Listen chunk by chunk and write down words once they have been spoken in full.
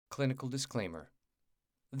Clinical disclaimer.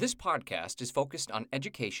 This podcast is focused on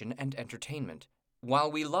education and entertainment.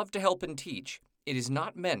 While we love to help and teach, it is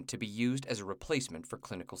not meant to be used as a replacement for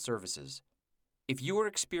clinical services. If you are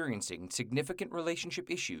experiencing significant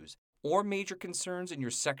relationship issues or major concerns in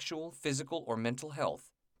your sexual, physical, or mental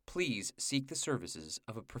health, please seek the services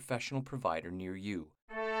of a professional provider near you.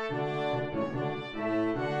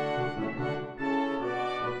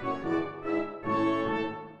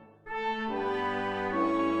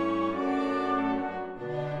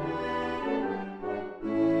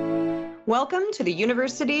 Welcome to the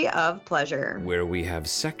University of Pleasure, where we have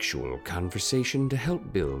sexual conversation to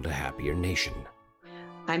help build a happier nation.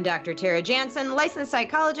 I'm Dr. Tara Jansen, licensed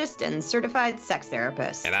psychologist and certified sex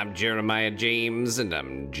therapist. And I'm Jeremiah James, and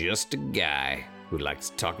I'm just a guy who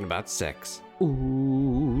likes talking about sex.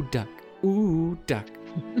 Ooh, duck, ooh, duck.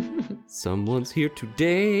 Someone's here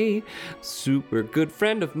today, super good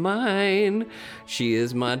friend of mine. She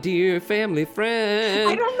is my dear family friend.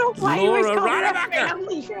 I don't know why Laura you was calling her Rademacher.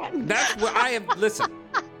 family friend. That's what I have. Listen,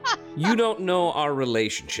 you don't know our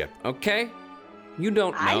relationship, okay? You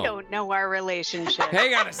don't know. I don't know our relationship.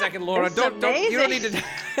 Hang on a second, Laura. It's Don't. You don't need amazing.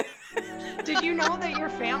 to. Did you know that you're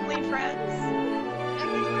family friends?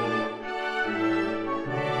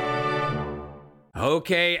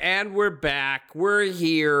 Okay, and we're back. We're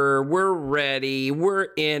here. We're ready. We're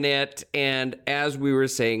in it. And as we were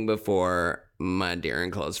saying before, my dear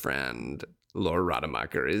and close friend, Laura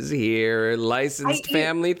Rademacher, is here, licensed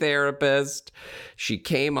family therapist. She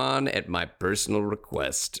came on at my personal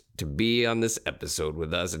request to be on this episode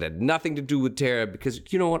with us. It had nothing to do with Tara because,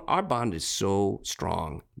 you know what? Our bond is so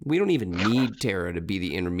strong. We don't even need Tara to be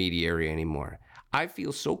the intermediary anymore. I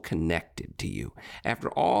feel so connected to you after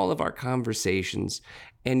all of our conversations.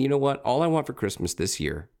 And you know what? All I want for Christmas this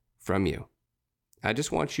year from you, I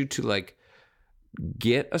just want you to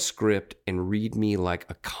get a script and read me like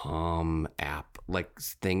a Calm app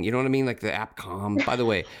thing. You know what I mean? Like the app Calm. By the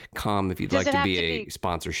way, Calm, if you'd like to be a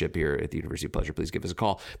sponsorship here at the University of Pleasure, please give us a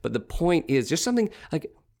call. But the point is just something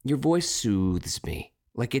like your voice soothes me.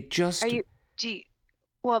 Like it just...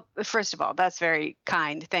 Well, first of all, that's very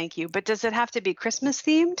kind. Thank you. But does it have to be Christmas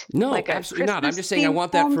themed? No, absolutely not. I'm just saying I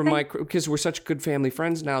want that for because we're such good family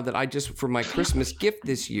friends now that I just, for my Christmas gift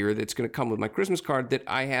this year, that's going to come with my Christmas card, that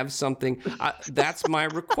I have something. That's my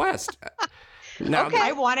request. Now, okay.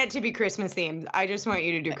 I want it to be Christmas themed. I just want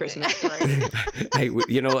you to do Christmas stories. Hey,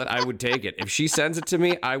 you know what? I would take it. If she sends it to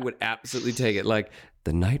me, I would absolutely take it. Like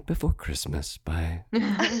The Night Before Christmas by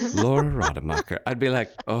Laura Rademacher. I'd be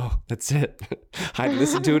like, oh, that's it. I'd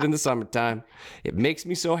listen to it in the summertime. It makes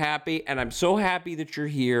me so happy. And I'm so happy that you're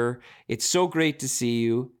here. It's so great to see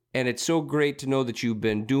you. And it's so great to know that you've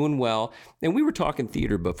been doing well. And we were talking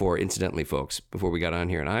theater before, incidentally, folks, before we got on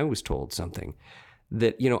here. And I was told something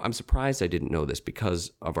that, I'm surprised I didn't know this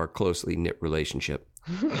because of our closely knit relationship,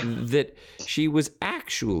 that she was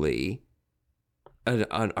actually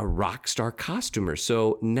a rock star costumer.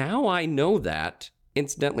 So now I know that.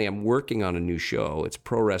 Incidentally, I'm working on a new show. It's a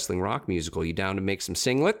pro wrestling rock musical. You down to make some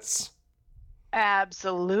singlets?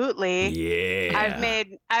 Absolutely. Yeah.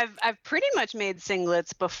 I've pretty much made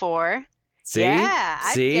singlets before. See? Yeah,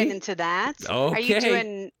 I'd get into that. Okay. Are you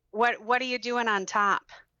doing what are you doing on top?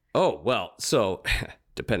 Oh, well, so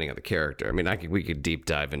depending on the character, I mean, we could deep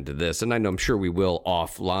dive into this, and I'm sure we will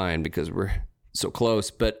offline because we're so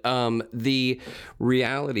close. But the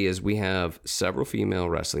reality is we have several female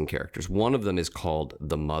wrestling characters. One of them is called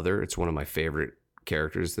The Mother. It's one of my favorite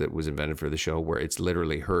characters that was invented for the show, where it's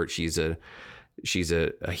literally her. She's a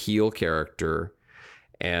heel character,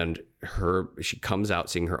 and she comes out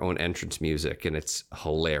singing her own entrance music, and it's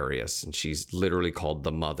hilarious. And she's literally called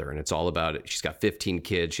The Mother, and it's all about it. She's got 15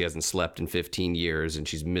 kids. She hasn't slept in 15 years, and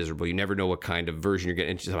she's miserable. You never know what kind of version you're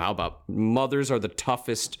getting. So how about mothers are the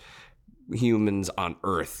toughest humans on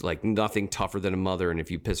earth, like nothing tougher than a mother, and if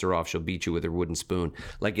you piss her off, she'll beat you with her wooden spoon.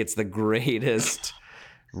 Like, it's the greatest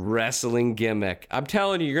wrestling gimmick. I'm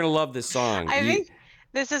telling you, you're gonna love this song. I think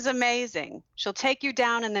this is amazing. She'll take you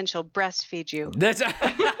down and then she'll breastfeed you. That's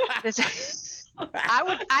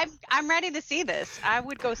I'm ready to see this. I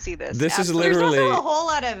would go see this. This Absolutely. is literally There's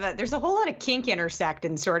also there's a whole lot of kink intersect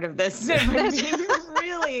in sort of this.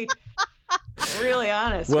 Really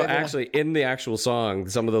honest. Well, actually, in the actual song,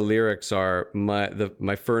 some of the lyrics are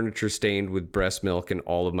my furniture stained with breast milk, and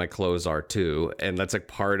all of my clothes are too. And that's like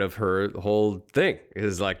part of her whole thing.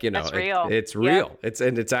 Is like, That's real. It's real. Yep.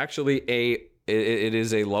 It's actually it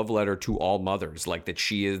is a love letter to all mothers. Like that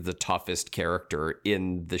she is the toughest character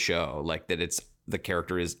in the show. Like that the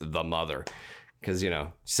character is the mother, because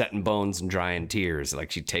setting bones and drying tears.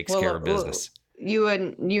 Like she takes care of business. you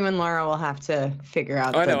and Laura will have to figure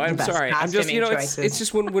out. I know. the I'm best sorry. I'm just, costuming it's choices.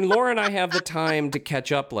 just when Laura and I have the time to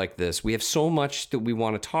catch up like this, we have so much that we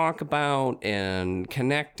want to talk about and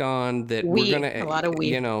connect on that we're gonna, a lot of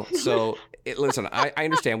we. So listen, I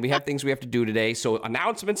understand we have things we have to do today. So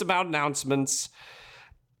announcements about announcements.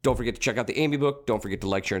 Don't forget to check out the Amy book. Don't forget to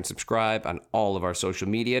like, share, and subscribe on all of our social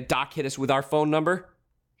media. Doc, hit us with our phone number.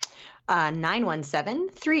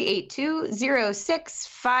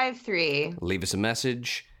 917-382-0653. Leave us a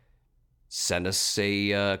message. Send us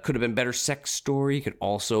a could have been better sex story. You can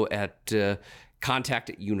also at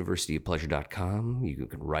contact@universityofpleasure.com. You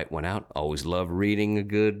can write one out. Always love reading a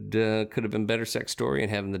good could have been better sex story and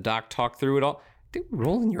having the doc talk through it all. Dude,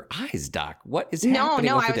 rolling your eyes, Doc. What is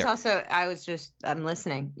happening No, over there? I'm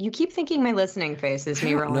listening. You keep thinking my listening face is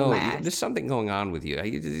me rolling my eyes. There's something going on with you.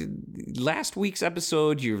 Last week's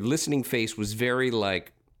episode, your listening face was very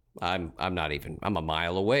like, I'm a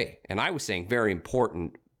mile away. And I was saying very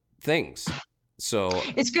important things. So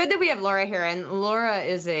it's good that we have Laura here, and Laura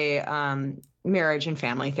is a marriage and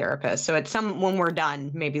family therapist. So when we're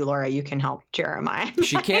done, maybe Laura, you can help Jeremiah.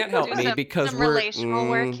 She can't help me because some we're relational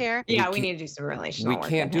work here. Yeah, we need to do some relational work. We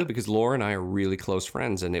can't do it because Laura and I are really close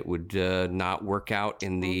friends, and it would not work out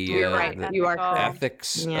in the, You're right. You are correct.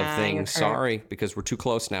 ethics Yeah, of things. you're correct. Sorry, because we're too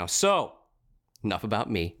close now. So enough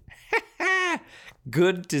about me.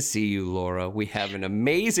 Good to see you, Laura. We have an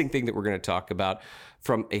amazing thing that we're going to talk about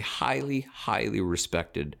from a highly, highly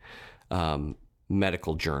respected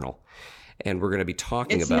medical journal. And we're going to be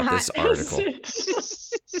talking about this article.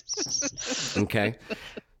 Okay.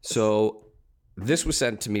 So this was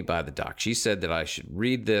sent to me by the doc. She said that I should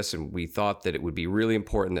read this, and we thought that it would be really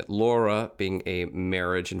important that Laura, being a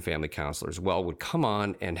marriage and family counselor as well, would come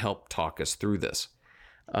on and help talk us through this.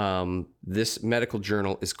 This medical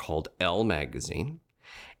journal is called Elle Magazine,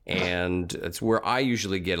 and it's where I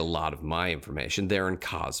usually get a lot of my information. They're in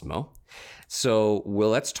Cosmo. So,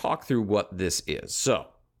 let's talk through what this is. So,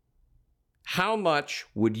 how much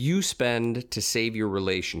would you spend to save your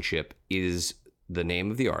relationship is the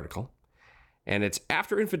name of the article. And it's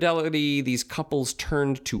after infidelity, these couples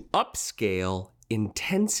turned to upscale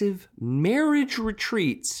intensive marriage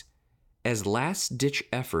retreats as last-ditch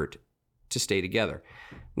effort to stay together.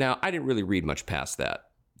 Now, I didn't really read much past that,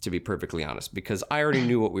 to be perfectly honest, because I already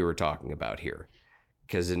knew what we were talking about here.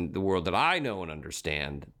 Because in the world that I know and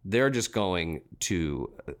understand, they're just going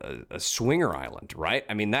to a swinger island, right?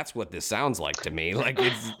 I mean, that's what this sounds like to me. Like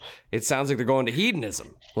it sounds like they're going to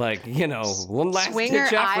hedonism. Like, one last Swinger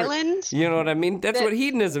ditch effort. island? You know what I mean? That's what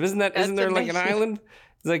hedonism, isn't that? Isn't there like an island?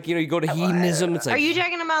 It's like, you go to hedonism. It's like, are you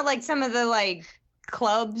talking about like some of the like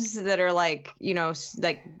clubs that are like,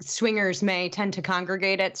 like swingers may tend to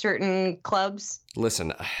congregate at certain clubs?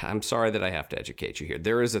 Listen, I'm sorry that I have to educate you here.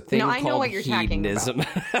 There is a thing I know called what you're talking about. hedonism.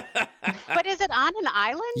 But is it on an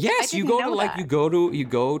island? Yes, I you didn't go to know like that. you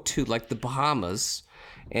go to like the Bahamas,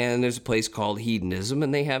 and there's a place called hedonism,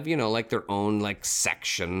 and they have like their own like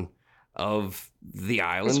section of the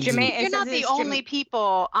island. You're not the only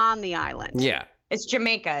people on the island. Yeah. It's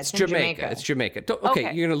Jamaica. It's Jamaica. It's Jamaica.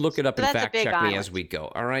 Okay, you're gonna look it up and that's a fact big check me island. as we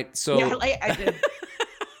go. All right. So Yeah,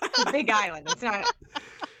 it's a big island. It's not.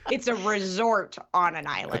 It's a resort on an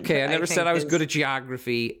island. okay, I never said I was good at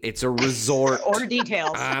geography. It's a resort or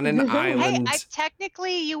details on an island. Hey,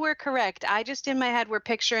 technically you were correct. I just in my head were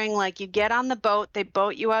picturing like you get on the boat, they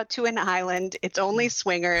boat you out to an island. It's only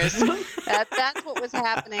swingers. That's what was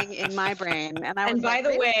happening in my brain. And I was And by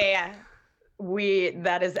like, the way,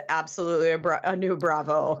 that is absolutely a new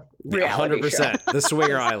Bravo reality 100%. show. The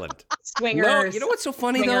Swinger Island. Swingers. No, you know what's so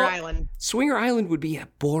funny Swinger though? Island. Swinger Island would be a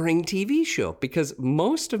boring TV show because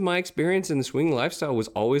most of my experience in the swinging lifestyle was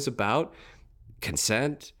always about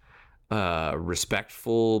consent,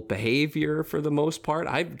 respectful behavior for the most part.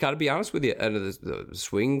 I've got to be honest with you. The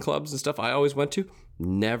swing clubs and stuff I always went to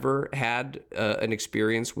never had an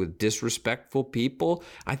experience with disrespectful people.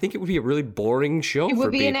 I think it would be a really boring show for people. It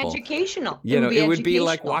would be an educational. It would be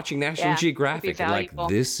like watching National Yeah, Geographic. it'd be And like, valuable.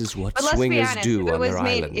 this is what But let's be swingers honest, do on their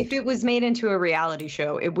island. if it was made into a reality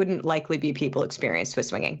show, it wouldn't likely be people experienced with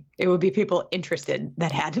swinging. It would be people interested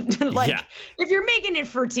that had Yeah. if you're making it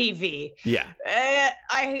for TV. Yeah.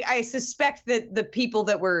 I suspect that the people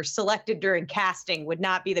that were selected during casting would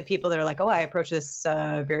not be the people that are like, oh, I approach this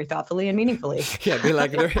very thoughtfully and meaningfully. Yeah, it'd be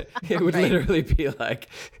like it would literally be like,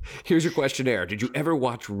 here's your questionnaire. Did you ever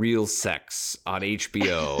watch Real Sex on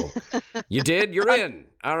HBO? You did? You're in.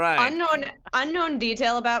 All right. Unknown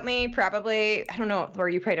detail about me, probably, I don't know, or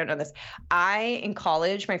you probably don't know this. In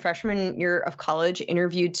college, my freshman year of college,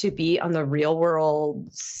 interviewed to be on the Real World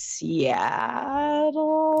Seattle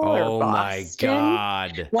or Oh my Boston.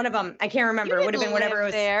 God. One of them. I can't remember. It would have been whatever it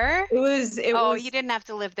was. There. It was. You didn't have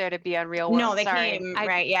to live there to be on Real World. No, they Sorry. came,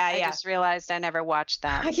 right. Yeah, I just realized I never watched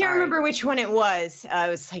that. I can't remember which one it was. It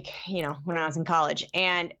was like, when I was in college.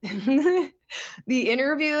 And the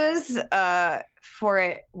interviews for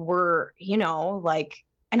it were,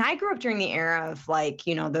 and I grew up during the era of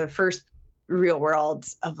the first Real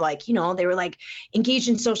Worlds of they were like engaged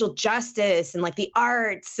in social justice and like the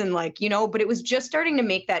arts and but it was just starting to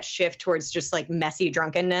make that shift towards just like messy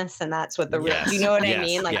drunkenness. And that's what the Yes, you know what yes, I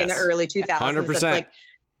mean? Like in the yes. early 2000s. 100%.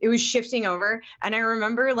 It was shifting over. And I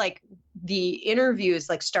remember the interviews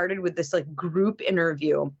started with this group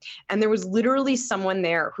interview. And there was literally someone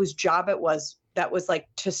there whose job it was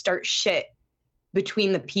to start shit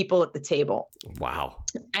between the people at the table. Wow.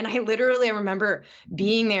 And I remember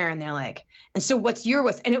being there and they're like, and so what's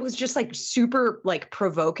and it was just super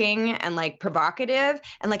provoking and provocative.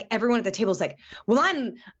 And everyone at the table was like, well,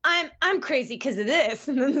 I'm crazy because of this.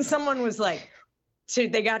 And then someone was like, so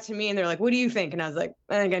they got to me and they're like, what do you think? And I was like,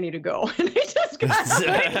 I think I need to go. And I just got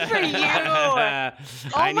good for you.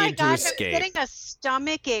 I need to escape. I'm getting a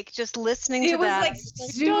stomach ache just listening to that. It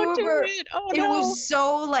was super. It was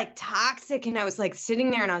so toxic. And I was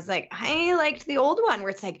sitting there and I was like, I liked the old one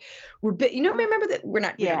where it's remember that we're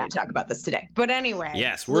not going to talk about this today. But anyway.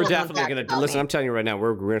 Yes, we're definitely going to listen. I'm telling you right now,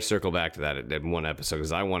 we're going to circle back to that in one episode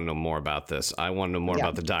because I want to know more about this. I want to know more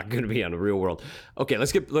about the doc going to be on the Real World. Okay,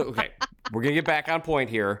 we're going to get back on point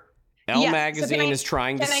here. Elle Magazine is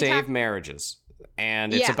trying to save marriages.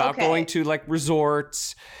 And it's about going to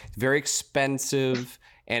resorts, very expensive,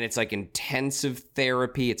 and it's intensive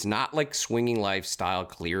therapy. It's not swinging lifestyle,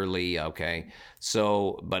 clearly, okay?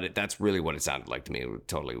 So, but that's really what it sounded like to me. It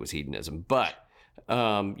totally was hedonism. But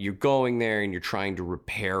you're going there and you're trying to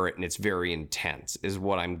repair it, and it's very intense, is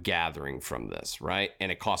what I'm gathering from this, right?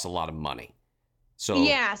 And it costs a lot of money. So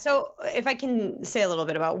if I can say a little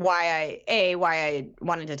bit about why I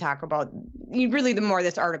wanted to talk about really the more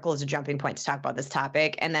this article is a jumping point to talk about this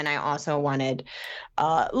topic. And then I also wanted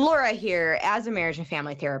Laura here as a marriage and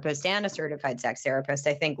family therapist and a certified sex therapist.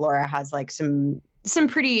 I think Laura has some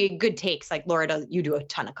pretty good takes. Laura, you do a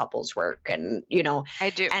ton of couples work and,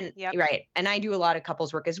 I do. And right. And I do a lot of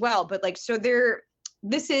couples work as well. But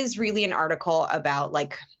this is really an article about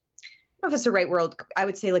I don't know if it's the right word. I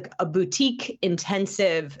would say a boutique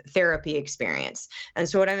intensive therapy experience. And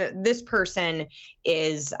so this person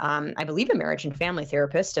is, I believe, a marriage and family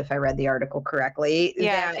therapist, if I read the article correctly.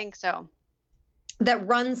 Yeah, I think so. That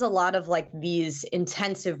runs a lot of these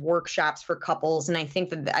intensive workshops for couples. And I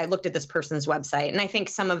think that I looked at this person's website and I think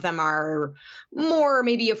some of them are more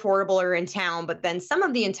maybe affordable or in town, but then some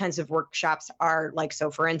of the intensive workshops are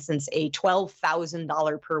so for instance, a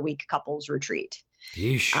 $12,000 per week couples retreat.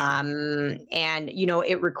 Yeesh. And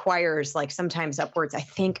it requires sometimes upwards, I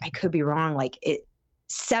think I could be wrong,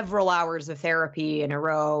 several hours of therapy in a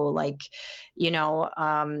row,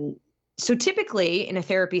 so typically in a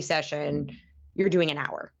therapy session, you're doing an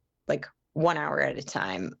hour, 1 hour at a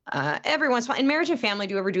time. Every once in a while in marriage and family,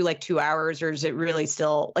 do you ever do 2 hours, or is it really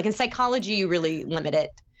still in psychology, you really limit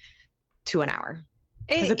it to an hour?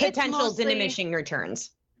 Because the potential diminishing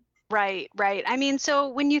returns. Right. I mean, so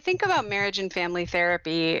when you think about marriage and family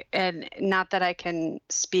therapy, and not that I can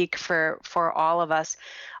speak for all of us,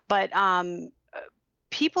 but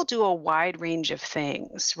people do a wide range of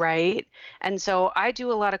things, right? And so I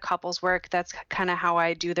do a lot of couples work. That's kind of how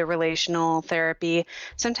I do the relational therapy.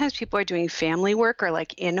 Sometimes people are doing family work or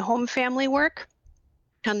in-home family work,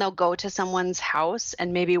 and they'll go to someone's house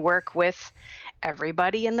and maybe work with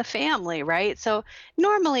everybody in the family, right? So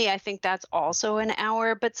normally I think that's also an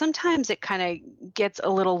hour, but sometimes it kind of gets a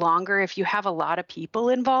little longer if you have a lot of people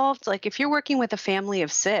involved. If you're working with a family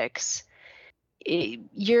of 6,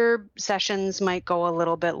 your sessions might go a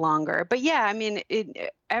little bit longer. But yeah, I mean,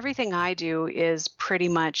 everything I do is pretty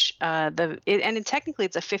much technically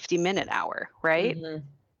it's a 50-minute hour, right? Mm-hmm.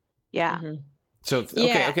 Yeah. Mm-hmm. So,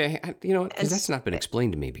 okay. You know what? Because that's not been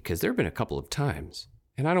explained to me, because there have been a couple of times,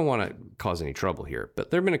 and I don't want to cause any trouble here, but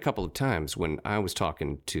there have been a couple of times when I was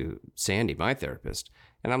talking to Sandy, my therapist,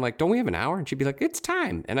 and I'm like, don't we have an hour? And she'd be like, it's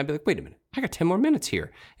time. And I'd be like, wait a minute, I got 10 more minutes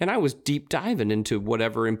here. And I was deep diving into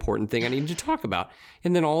whatever important thing I needed to talk about.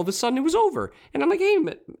 And then all of a sudden it was over. And I'm like, hey,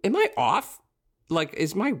 am I off?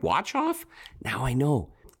 Is my watch off? Now I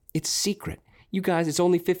know. It's secret. You guys, it's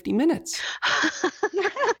only 50 minutes.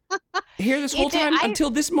 Here this whole time,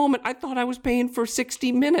 until this moment, I thought I was paying for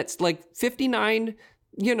 60 minutes, 59,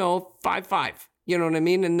 5.5. You know what I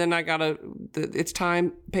mean? And then it's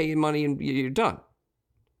time, pay your money, and you're done.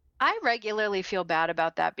 I regularly feel bad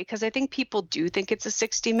about that because I think people do think it's a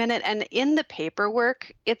 60-minute, and in the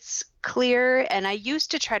paperwork, it's clear. And I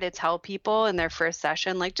used to try to tell people in their first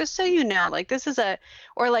session, like, just so you know, like this is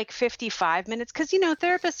or like 55 minutes, because,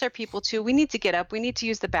 therapists are people too. We need to get up. We need to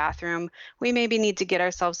use the bathroom. We maybe need to get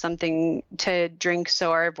ourselves something to drink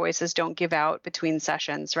so our voices don't give out between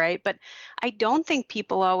sessions, right? But I don't think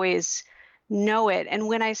people always know it. And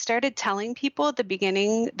when I started telling people at the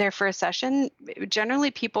beginning their first session,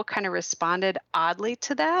 generally people kind of responded oddly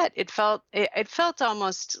to that. It felt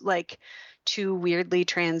almost like too weirdly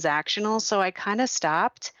transactional. So I kind of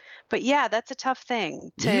stopped. But yeah, that's a tough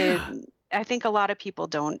thing I think a lot of people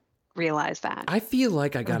don't realize that. I feel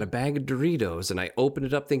like I got a bag of Doritos and I opened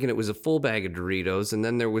it up thinking it was a full bag of Doritos, and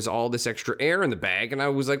then there was all this extra air in the bag, and I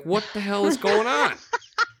was like, what the hell is going on?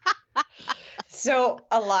 So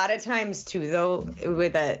a lot of times too, though,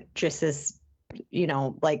 with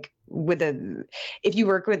if you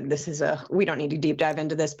work with, we don't need to deep dive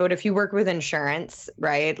into this, but if you work with insurance,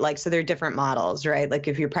 right? Like, so there are different models, right? Like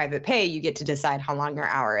if you're private pay, you get to decide how long your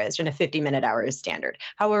hour is, and a 50-minute hour is standard.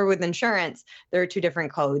 However, with insurance, there are two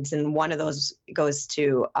different codes, and one of those goes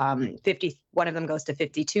to one of them goes to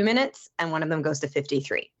 52 minutes and one of them goes to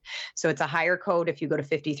 53. So it's a higher code if you go to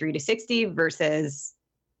 53 to 60 versus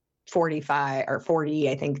 45 or 40,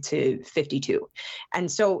 I think, to 52. And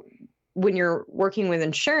so when you're working with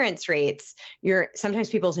insurance rates, sometimes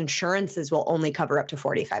people's insurances will only cover up to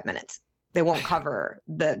 45 minutes. They won't cover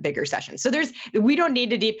the bigger sessions. So we don't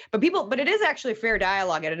need to but it is actually fair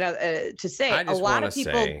dialogue to say a lot of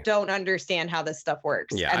people don't understand how this stuff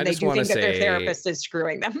works. Yeah, and they do think that their therapist is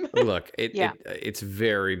screwing them. Look, it's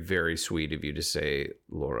very, very sweet of you to say,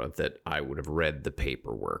 Laura, that I would have read the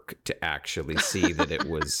paperwork to actually see that it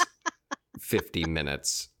was 50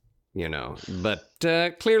 minutes, but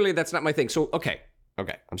clearly that's not my thing. So, okay.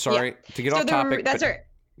 I'm sorry to get off topic. That's right.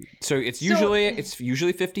 So it's usually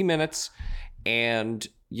 50 minutes. And,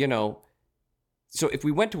 so if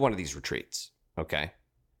we went to one of these retreats, okay,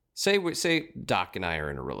 say Doc and I are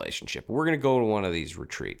in a relationship. We're going to go to one of these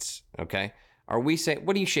retreats. Okay. Are we saying,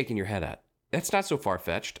 what are you shaking your head at? That's not so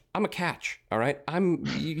far-fetched. I'm a catch. All right.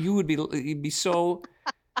 You'd be so,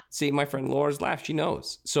 see, my friend Laura's laugh. She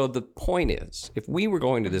knows. So the point is, if we were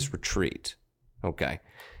going to this retreat, okay,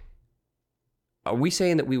 are we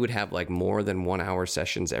saying that we would have like more than 1 hour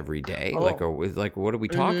sessions every day? What are we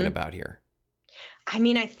talking about here? I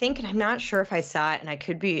mean, I think, and I'm not sure if I saw it, and I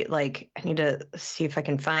could be like, I need to see if I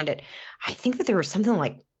can find it. I think that there was something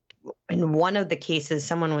like in one of the cases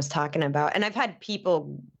someone was talking about, and I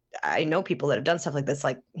know people that have done stuff like this,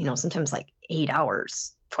 like, sometimes like 8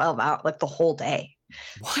 hours, 12 hours, like the whole day,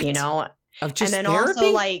 What? Of just and then therapy?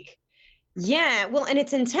 Also like, yeah, well, and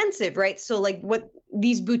it's intensive, right? So like what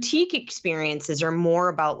these boutique experiences are more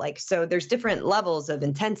about, like, so there's different levels of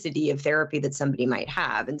intensity of therapy that somebody might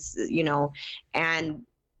have. And, and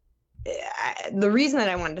the reason that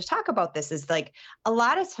I wanted to talk about this is, like, a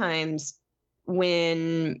lot of times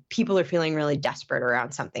when people are feeling really desperate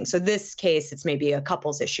around something. So this case, it's maybe a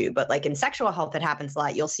couple's issue, but like in sexual health, that happens a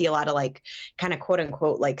lot. You'll see a lot of like kind of quote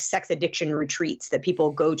unquote, like sex addiction retreats that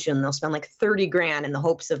people go to, and they'll spend like 30 grand in the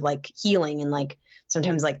hopes of like healing in like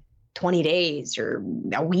sometimes like 20 days or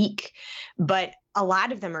a week. But a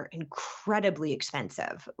lot of them are incredibly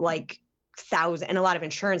expensive, like thousands, and a lot of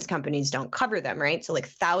insurance companies don't cover them, right? So like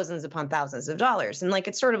thousands upon thousands of dollars. And like,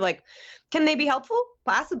 it's sort of like, can they be helpful?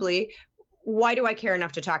 Possibly. Why do I care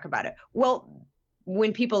enough to talk about it? Well,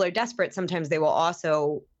 when people are desperate, sometimes they will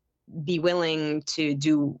also be willing to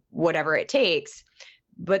do whatever it takes.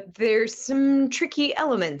 But there's some tricky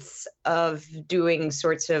elements of doing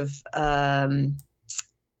sorts of, A,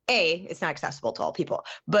 it's not accessible to all people,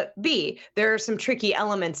 but B, there are some tricky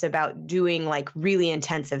elements about doing like really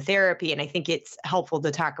intensive therapy. And I think it's helpful to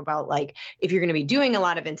talk about, like, if you're going to be doing a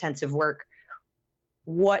lot of intensive work,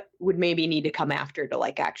 what would maybe need to come after to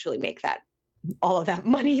like actually make that all of that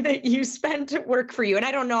money that you spent work for you. And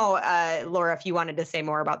I don't know, Laura, if you wanted to say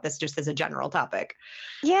more about this just as a general topic.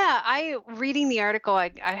 Yeah, reading the article,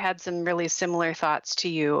 I had some really similar thoughts to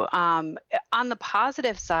you. On the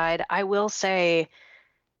positive side, I will say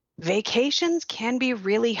vacations can be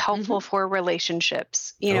really helpful for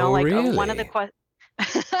relationships. Really? One of the questions.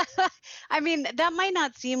 I mean, that might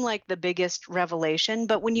not seem like the biggest revelation,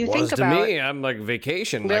 but when you think about to me, I'm like,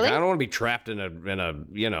 vacation. Really? Like, I don't want to be trapped in a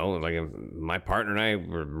like my partner and I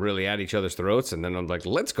were really at each other's throats, and then I'm like,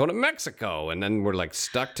 let's go to Mexico, and then we're like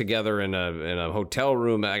stuck together in a hotel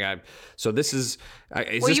room. So this is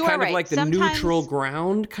this kind of like the neutral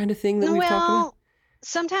ground kind of thing that we've talked about?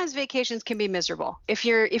 sometimes vacations can be miserable if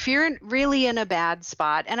you're really in a bad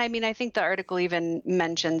spot. And I mean, I think the article even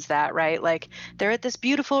mentions that, right? Like, they're at this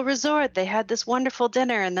beautiful resort, they had this wonderful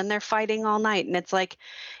dinner, and then they're fighting all night. And it's like,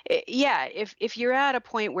 yeah, if you're at a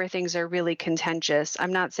point where things are really contentious,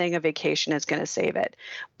 I'm not saying a vacation is going to save it,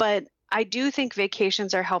 but I do think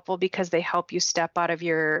vacations are helpful because they help you step out of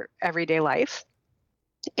your everyday life.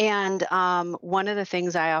 And one of the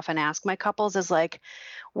things I often ask my couples is like,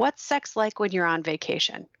 what's sex like when you're on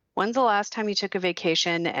vacation? When's the last time you took a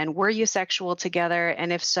vacation, and were you sexual together?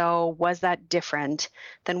 And if so, was that different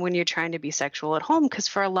than when you're trying to be sexual at home? Because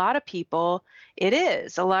for a lot of people, it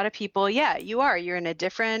is. A lot of people, yeah, you're in a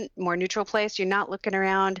different, more neutral place. You're not looking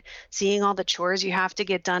around, seeing all the chores you have to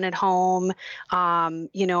get done at home.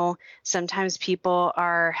 Sometimes people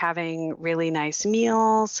are having really nice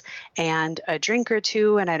meals and a drink or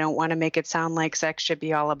two. And I don't want to make it sound like sex should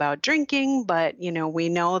be all about drinking, but, we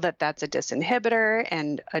know that that's a disinhibitor,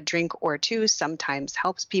 and a drink or two sometimes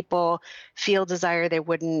helps people feel desire they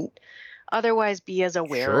wouldn't otherwise be as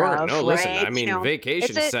aware of. No, listen, right? I mean,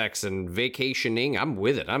 vacation sex and vacationing, I'm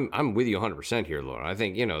with it. I'm with you 100% here, Laura. I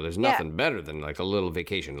think, there's nothing better than like a little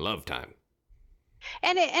vacation love time.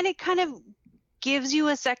 And it kind of gives you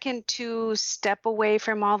a second to step away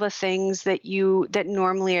from all the things that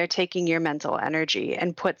normally are taking your mental energy,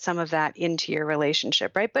 and put some of that into your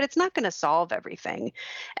relationship, right? But it's not going to solve everything.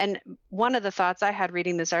 And one of the thoughts I had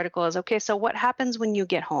reading this article is, okay, so what happens when you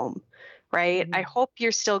get home, right? I hope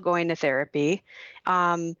you're still going to therapy.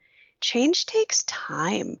 Change takes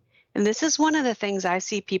time. And this is one of the things I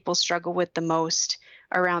see people struggle with the most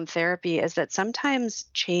around therapy, is that sometimes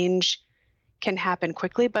change can happen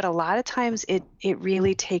quickly, but a lot of times it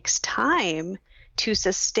really takes time to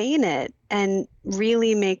sustain it and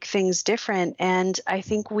really make things different. And I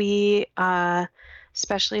think we,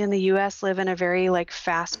 especially in the US, live in a very like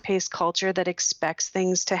fast-paced culture that expects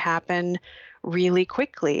things to happen really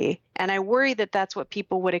quickly. And I worry that that's what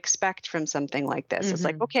people would expect from something like this. It's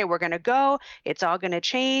like, okay, we're going to go, it's all going to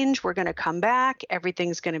change, we're going to come back,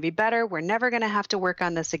 everything's going to be better, we're never going to have to work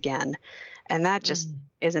on this again. And that just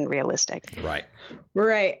isn't realistic. Right.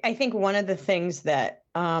 I think one of the things that,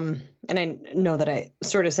 and I know that I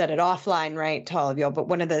sort of said it offline, right, to all of y'all, but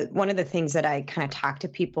one of the things that I kind of talk to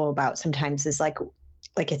people about sometimes is like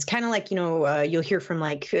it's kind of like, you'll hear from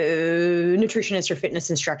like nutritionists or fitness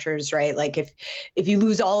instructors, right? Like if you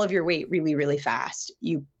lose all of your weight really, really fast,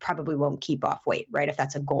 you probably won't keep off weight, right? If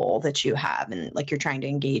that's a goal that you have and like you're trying to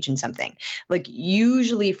engage in something. Like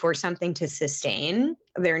usually for something to sustain,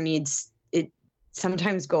 there needs it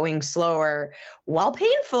sometimes going slower, while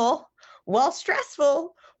painful, while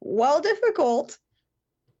stressful, while difficult,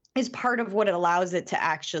 is part of what it allows it to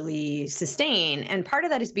actually sustain. And part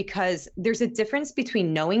of that is because there's a difference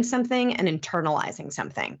between knowing something and internalizing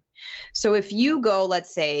something. So if you go,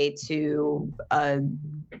 let's say, to a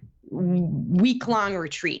week-long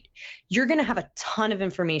retreat, you're going to have a ton of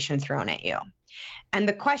information thrown at you. And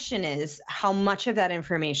the question is, how much of that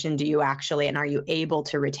information do you actually, and are you able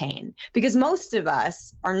to retain? Because most of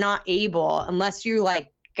us are not able, unless you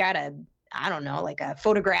like got a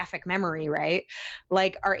photographic memory, right?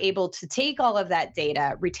 Like are able to take all of that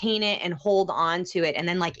data, retain it and hold on to it, and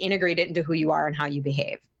then like integrate it into who you are and how you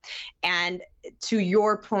behave. And to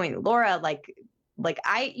your point, Laura, like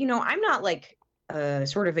I'm not like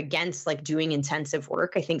sort of against like doing intensive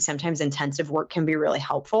work. I think sometimes intensive work can be really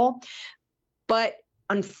helpful. But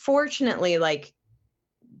unfortunately, like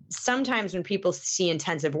sometimes when people see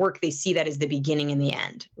intensive work, they see that as the beginning and the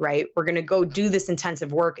end, right? We're going to go do this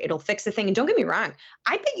intensive work. It'll fix the thing. And don't get me wrong.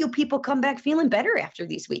 I bet you people come back feeling better after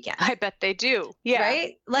these weekends. I bet they do. Yeah.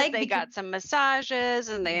 Right? Like they got some massages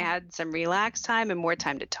and they had some relaxed time and more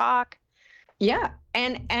time to talk. Yeah.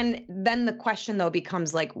 And then the question though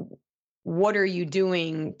becomes like, what are you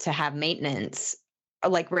doing to have maintenance?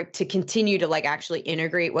 Like to continue to like actually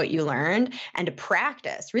integrate what you learned and to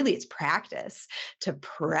practice. Really, it's practice to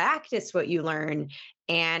practice what you learn.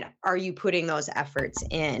 And are you putting those efforts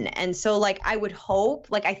in? And so like, I would hope,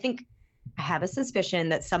 like, I think I have a suspicion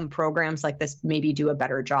that some programs like this maybe do a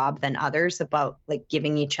better job than others about like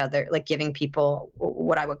giving people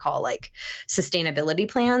what I would call like sustainability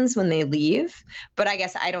plans when they leave. But I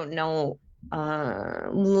guess I don't know,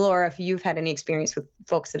 Laura, if you've had any experience with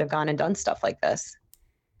folks that have gone and done stuff like this.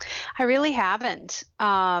 I really haven't.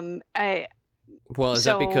 Is that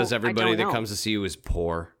because everybody that comes to see you is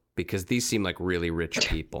poor? Because these seem like really rich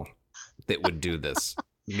people that would do this.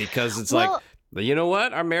 Because it's like, you know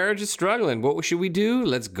what? Our marriage is struggling. What should we do?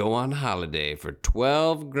 Let's go on holiday for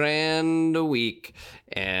 $12,000 a week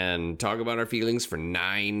and talk about our feelings for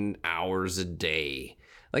 9 hours a day.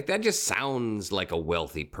 Like, that just sounds like a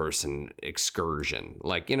wealthy person excursion.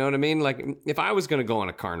 Like, you know what I mean? Like, if I was going to go on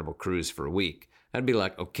a Carnival cruise for a week, I'd be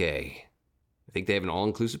like, okay, I think they have an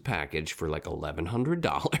all-inclusive package for like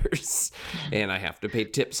 $1,100, and I have to pay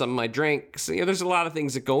tips on my drinks. You know, there's a lot of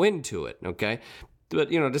things that go into it, okay? But,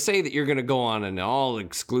 you know, to say that you're going to go on an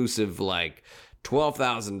all-exclusive, like,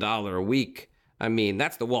 $12,000 a week, I mean,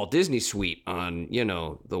 that's the Walt Disney suite on, you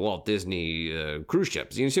know, the Walt Disney cruise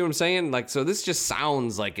ships. You see what I'm saying? Like, so this just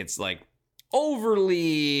sounds like it's like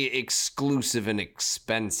overly exclusive and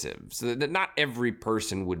expensive, so that not every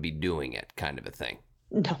person would be doing it, kind of a thing.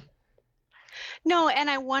 No, and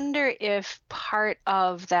I wonder if part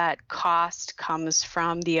of that cost comes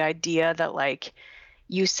from the idea that, like,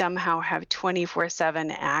 you somehow have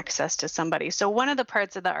 24/7 access to somebody. So one of the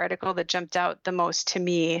parts of the article that jumped out the most to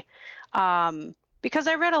me, because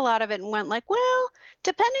I read a lot of it and went like, well,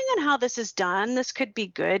 depending on how this is done, this could be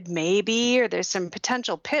good, maybe, or there's some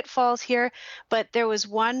potential pitfalls here. But there was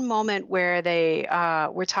one moment where they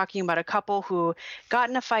were talking about a couple who got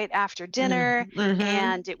in a fight after dinner,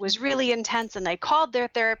 and it was really intense, and they called their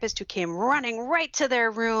therapist, who came running right to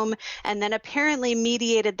their room and then apparently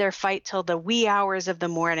mediated their fight till the wee hours of the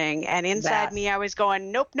morning. And inside me, I was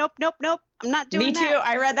going, nope, nope, nope, nope. I'm not doing that. Me too.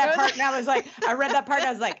 I read that part and I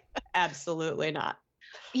was like, absolutely not.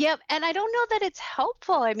 Yep. And I don't know that it's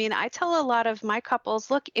helpful. I mean, I tell a lot of my couples,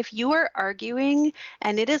 look, if you are arguing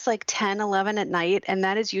and it is like 10, 11 at night, and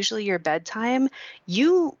that is usually your bedtime,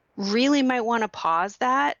 you really might want to pause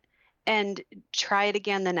that and try it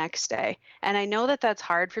again the next day. And I know that that's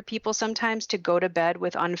hard for people sometimes to go to bed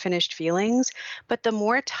with unfinished feelings, but the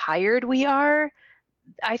more tired we are,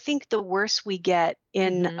 I think the worse we get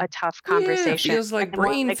in a tough conversation. Yeah, it feels like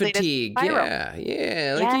brain fatigue.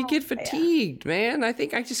 Yeah. Like, you get fatigued, man. I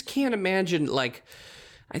just can't imagine, like,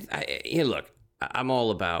 you know, look, I'm all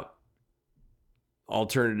about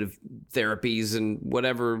alternative therapies and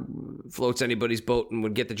whatever floats anybody's boat and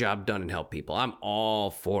would get the job done and help people. I'm all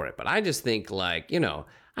for it. But I just think, like, you know,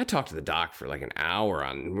 I talked to the doc for like an hour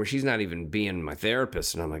on where she's not even being my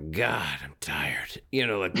therapist. And I'm like, God, I'm tired. You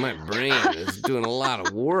know, like, my brain is doing a lot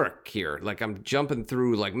of work here. Like, I'm jumping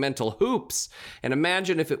through like mental hoops. And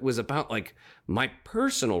imagine if it was about like my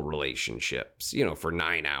personal relationships, you know, for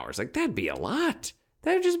 9 hours. Like, that'd be a lot.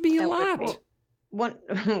 That'd just be a lot.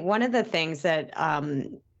 One of the things that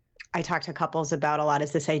I talk to couples about a lot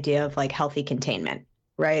is this idea of like healthy containment,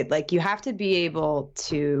 right? Like, you have to be able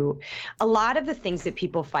to, a lot of the things that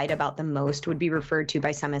people fight about the most would be referred to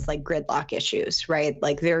by some as like gridlock issues, right?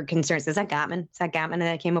 Like, their concerns, is that Gottman? Is that Gottman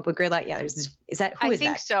that came up with gridlock? Yeah, I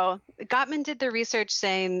think so. Gottman did the research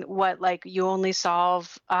saying like you only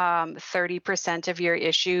solve 30% of your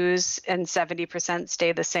issues and 70%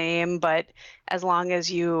 stay the same, but as long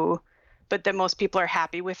as but then most people are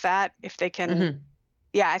happy with that if they can.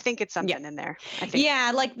 Yeah, I think it's something in there. I think.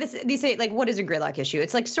 Yeah, like this, they say, like, what is a gridlock issue?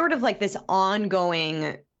 It's like sort of like this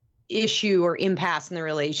ongoing issue or impasse in the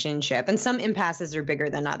relationship. And some impasses are bigger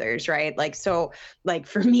than others, right? Like, so like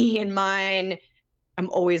for me and mine, I'm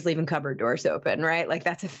always leaving cupboard doors open, right? Like,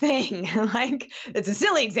 that's a thing. Like, it's a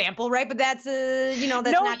silly example, right? But that's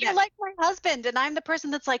that's not. You're like my husband, and I'm the person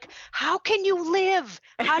that's like, how can you live?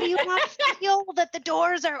 How do you not feel that the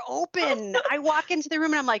doors are open? I walk into the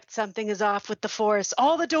room and I'm like, something is off with the force.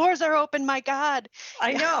 All the doors are open. My God.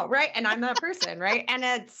 I know, right? And I'm that person, right? And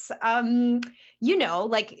it's, you know,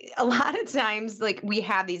 like, a lot of times, like, we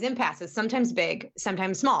have these impasses, sometimes big,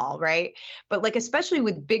 sometimes small, right? But like, especially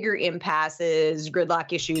with bigger impasses,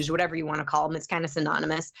 gridlock issues, whatever you want to call them, it's kind of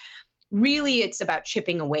synonymous. Really, it's about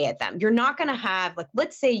chipping away at them. You're not going to have, like,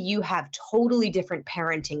 let's say you have totally different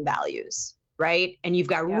parenting values, right? And you've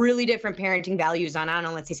got really different parenting values on, I don't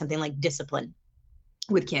know, let's say something like discipline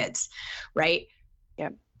with kids, right? Yeah.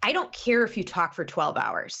 I don't care if you talk for 12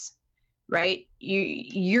 hours. Right?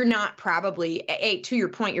 You're not probably, to your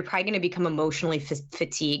point, you're probably going to become emotionally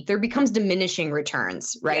fatigued. There becomes diminishing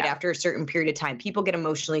returns, right? After a certain period of time, people get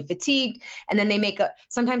emotionally fatigued, and then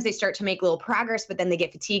sometimes they start to make little progress, but then they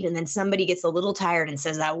get fatigued, and then somebody gets a little tired and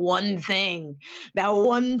says that one thing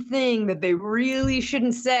that they really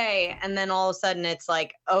shouldn't say. And then all of a sudden it's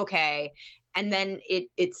like, okay. And then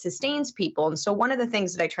it sustains people. And so one of the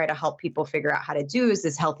things that I try to help people figure out how to do is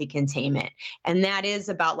this healthy containment. And that is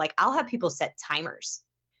about, like, I'll have people set timers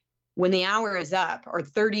when the hour is up, or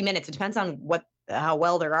 30 minutes. It depends on how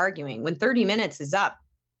well they're arguing. When 30 minutes is up,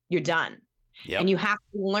 you're done. Yep. And you have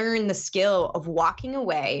to learn the skill of walking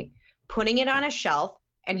away, putting it on a shelf.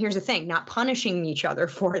 And here's the thing, not punishing each other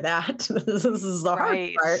for that. This is the hard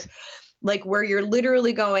part. Like, where you're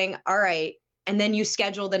literally going, all right, and then you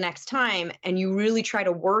schedule the next time, and you really try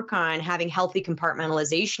to work on having healthy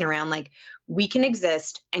compartmentalization around, like, we can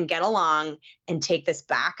exist and get along and take this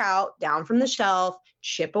back out, down from the shelf,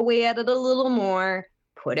 chip away at it a little more,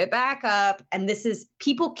 put it back up. And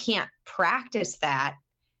people can't practice that.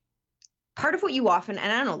 Part of what you often,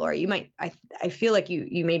 and I don't know, Laura, you might, I feel like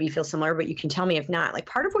you maybe feel similar, but you can tell me if not, like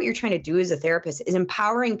part of what you're trying to do as a therapist is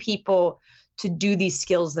empowering people to do these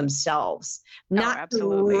skills themselves, not to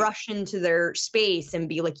rush into their space and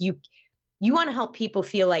be like, you want to help people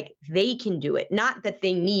feel like they can do it, not that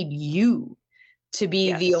they need you to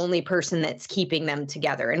be the only person that's keeping them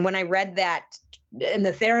together. And when I read that and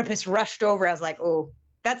the therapist rushed over, I was like, oh,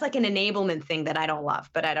 that's like an enablement thing that I don't love,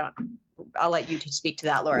 but I'll let you to speak to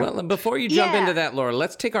that, Laura. Well, before you jump into that, Laura,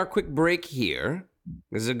 let's take our quick break here.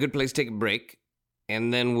 This is a good place to take a break,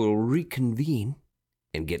 and then we'll reconvene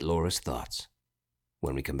and get Laura's thoughts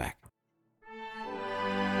when we come back.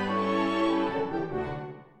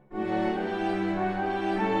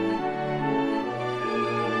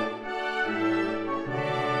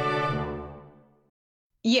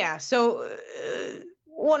 Yeah, so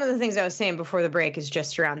one of the things I was saying before the break is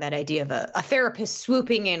just around that idea of a therapist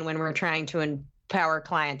swooping in when we're trying to empower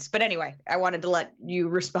clients. But anyway, I wanted to let you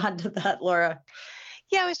respond to that, Laura.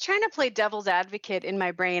 Yeah, I was trying to play devil's advocate in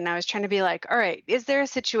my brain. I was trying to be like, all right, is there a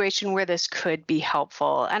situation where this could be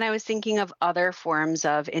helpful? And I was thinking of other forms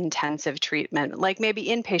of intensive treatment, like maybe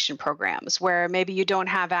inpatient programs where maybe you don't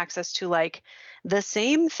have access to like the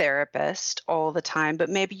same therapist all the time, but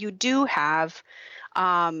maybe you do have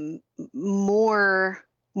more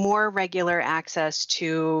regular access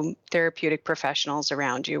to therapeutic professionals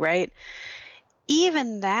around you, right?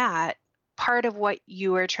 Even that, part of what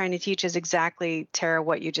you are trying to teach is exactly, Tara,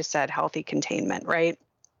 what you just said, healthy containment, right?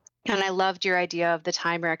 And I loved your idea of the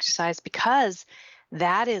timer exercise because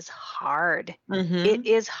that is hard. Mm-hmm. It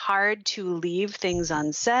is hard to leave things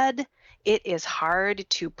unsaid. It is hard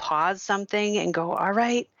to pause something and go, all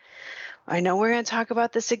right, I know we're going to talk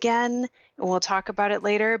about this again and we'll talk about it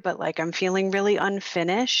later, but like I'm feeling really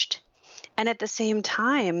unfinished. And at the same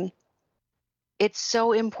time, it's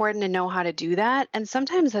so important to know how to do that. And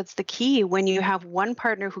sometimes that's the key when you have one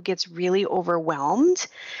partner who gets really overwhelmed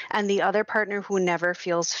and the other partner who never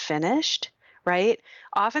feels finished, right?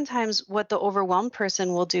 Oftentimes what the overwhelmed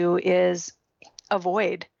person will do is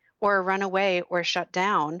avoid or run away or shut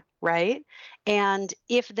down, right? And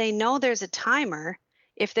if they know there's a timer,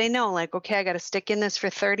 if they know like, okay, I got to stick in this for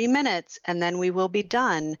 30 minutes and then we will be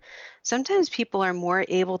done, sometimes people are more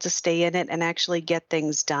able to stay in it and actually get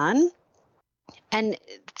things done. And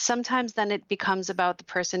sometimes then it becomes about the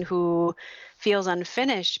person who feels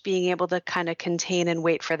unfinished being able to kind of contain and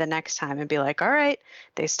wait for the next time and be like, all right,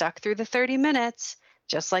 they stuck through the 30 minutes,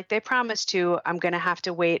 just like they promised to. I'm going to have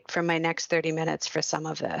to wait for my next 30 minutes for some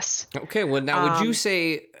of this. Okay, well, now would you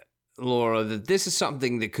say, Laura, that this is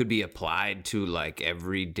something that could be applied to like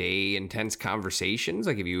everyday intense conversations?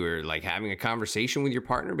 Like if you were like having a conversation with your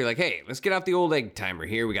partner, be like, hey, let's get out the old egg timer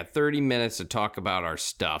here. We got 30 minutes to talk about our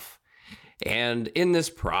stuff. And in this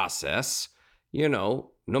process, you know,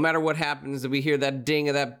 no matter what happens, we hear that ding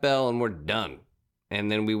of that bell and we're done.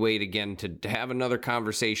 And then we wait again to have another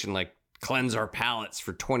conversation, like cleanse our palates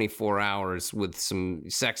for 24 hours with some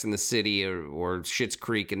Sex in the City or Schitt's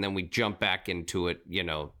Creek. And then we jump back into it, you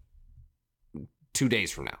know, 2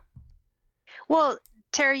 days from now. Well,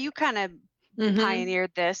 Tara, you kind of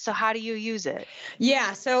pioneered this. So how do you use it?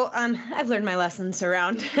 Yeah. So I've learned my lessons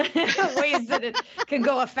around ways that it can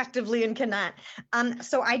go effectively and cannot.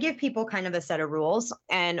 So I give people kind of a set of rules.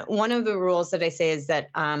 And one of the rules that I say is that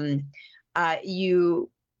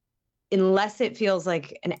unless it feels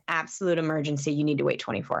like an absolute emergency, you need to wait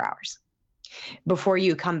 24 hours before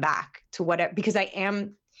you come back to whatever, because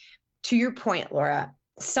to your point, Laura,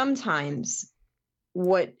 sometimes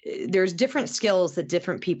there's different skills that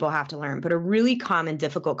different people have to learn, but a really common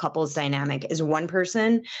difficult couples dynamic is one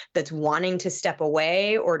person that's wanting to step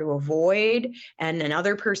away or to avoid, and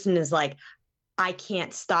another person is like, I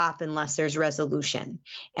can't stop unless there's resolution.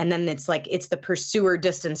 And then it's the pursuer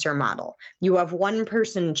distancer model. You have one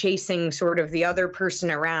person chasing sort of the other person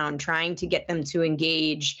around, trying to get them to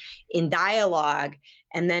engage in dialogue.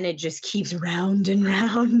 And then it just keeps round and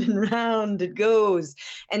round and round it goes.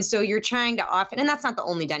 And so you're trying to often, and that's not the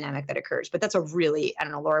only dynamic that occurs, but that's a really, I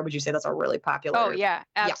don't know, Laura, would you say that's a really popular? Oh yeah,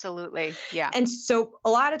 absolutely. Yeah. And so a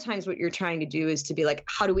lot of times what you're trying to do is to be like,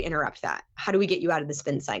 how do we interrupt that? How do we get you out of the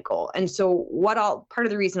spin cycle? And so part of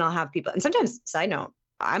the reason I'll have people, and sometimes, side note,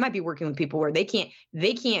 I might be working with people where they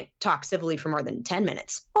can't talk civilly for more than 10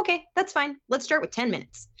 minutes. Okay, that's fine. Let's start with 10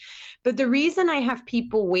 minutes. But the reason I have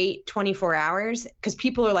people wait 24 hours, because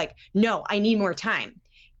people are like, no, I need more time,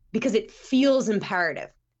 because it feels imperative.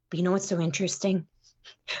 But you know what's so interesting?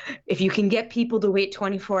 if you can get people to wait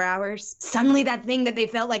 24 hours, suddenly that thing that they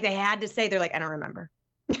felt like they had to say, they're like, I don't remember.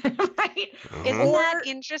 Right? Isn't that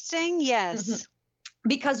interesting? Yes.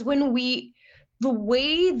 Because the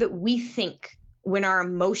way that we think when our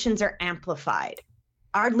emotions are amplified,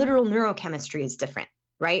 our literal neurochemistry is different,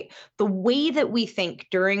 right? The way that we think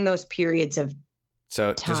during those periods of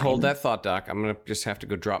So time. just hold that thought, Doc. I'm going to just have to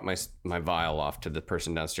go drop my vial off to the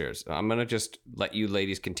person downstairs. I'm going to just let you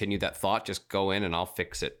ladies continue that thought. Just go in and I'll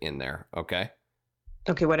fix it in there. Okay?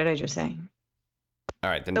 Okay, what did I just say? All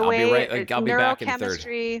right, then I'll be right. I'll be back in third.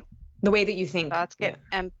 Neurochemistry, The way that you think. thoughts get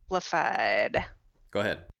amplified. Go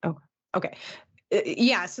ahead. Okay.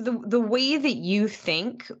 Yeah, so the way that you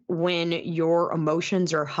think when your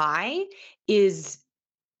emotions are high is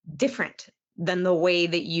different than the way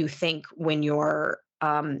that you think when you're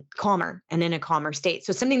calmer and in a calmer state.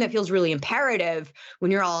 So something that feels really imperative when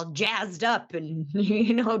you're all jazzed up and,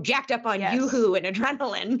 jacked up on Yes. yoo-hoo and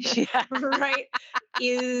adrenaline, Yeah. right,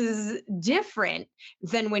 is different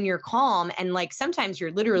than when you're calm. And like, sometimes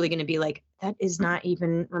you're literally going to be like, that is not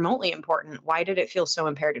even remotely important. Why did it feel so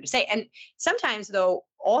imperative to say? And sometimes though,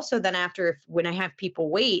 also then when I have people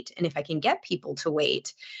wait, and if I can get people to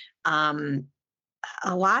wait,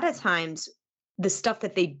 a lot of times the stuff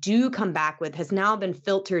that they do come back with has now been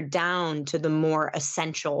filtered down to the more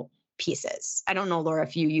essential pieces. I don't know, Laura,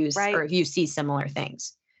 if you use or if you see similar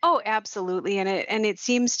things. Oh, absolutely. And it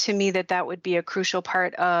seems to me that would be a crucial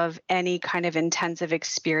part of any kind of intensive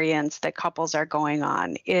experience that couples are going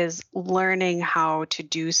on, is learning how to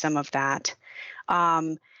do some of that.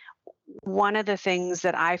 One of the things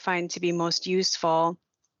that I find to be most useful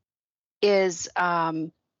is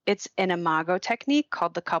it's an Imago technique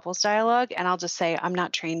called the couples dialogue. And I'll just say, I'm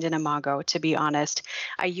not trained in Imago, to be honest.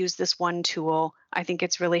 I use this one tool. I think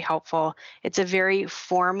it's really helpful. It's a very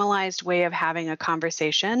formalized way of having a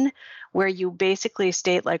conversation where you basically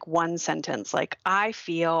state like one sentence, like, I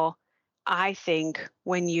feel, I think,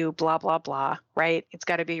 when you blah, blah, blah, right? It's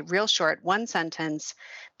got to be real short, one sentence.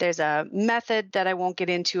 There's a method that I won't get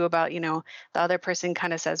into about, the other person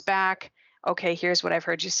kind of says back, okay, here's what I've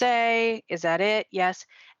heard you say. Is that it? Yes.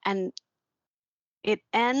 And it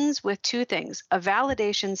ends with two things, a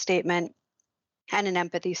validation statement and an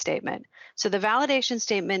empathy statement. So the validation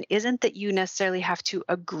statement isn't that you necessarily have to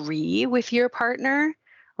agree with your partner,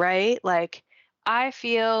 right? Like, I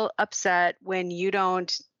feel upset when you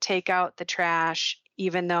don't take out the trash,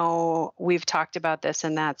 even though we've talked about this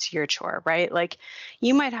and that's your chore, right? Like,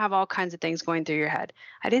 you might have all kinds of things going through your head.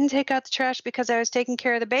 I didn't take out the trash because I was taking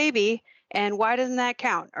care of the baby. And why doesn't that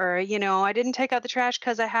count? Or, I didn't take out the trash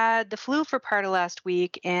because I had the flu for part of last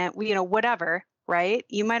week and, whatever, right?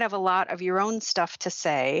 You might have a lot of your own stuff to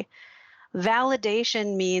say.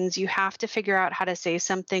 Validation means you have to figure out how to say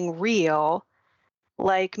something real,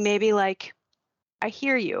 like maybe like, I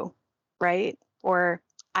hear you, right? Or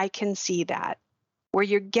I can see that, where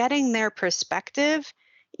you're getting their perspective,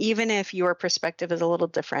 even if your perspective is a little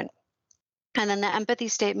different. And then the empathy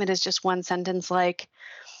statement is just one sentence like,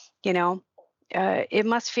 it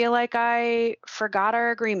must feel like I forgot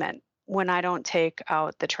our agreement when I don't take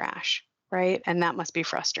out the trash, right? And that must be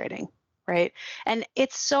frustrating, right? And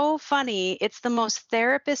it's so funny. It's the most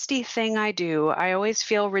therapist-y thing I do. I always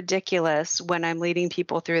feel ridiculous when I'm leading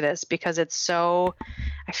people through this because it's so,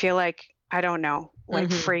 I feel like, I don't know, like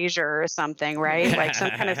Frasier or something, right? Like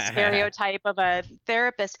some kind of stereotype of a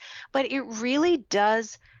therapist. But it really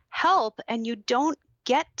does help. And you don't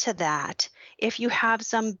get to that if you have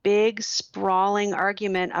some big sprawling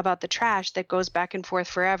argument about the trash that goes back and forth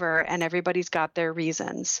forever and everybody's got their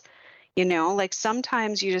reasons. Like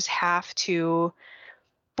sometimes you just have to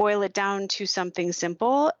boil it down to something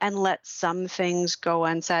simple and let some things go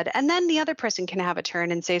unsaid. And then the other person can have a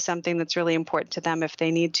turn and say something that's really important to them if they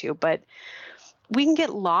need to. But we can get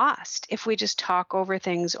lost if we just talk over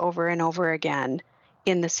things over and over again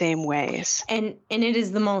in the same ways. And it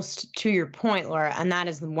is the most, to your point, Laura, and that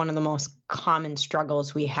is one of the most common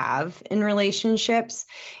struggles we have in relationships,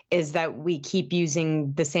 is that we keep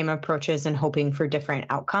using the same approaches and hoping for different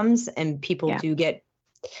outcomes. And people do get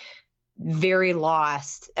very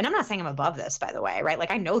lost. And I'm not saying I'm above this, by the way, right? Like,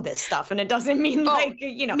 I know this stuff and it doesn't mean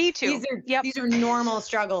me too. These are normal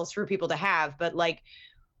struggles for people to have, but like,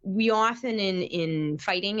 we often in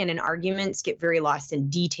fighting and in arguments get very lost in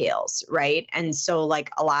details, right? And so like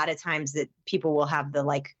a lot of times that people will have the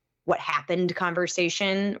like what happened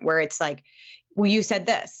conversation where it's like, well, you said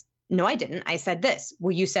this. No, I didn't. I said this.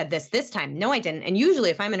 Well, you said this time. No, I didn't. And usually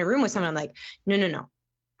if I'm in a room with someone, I'm like, no.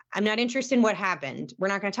 I'm not interested in what happened. We're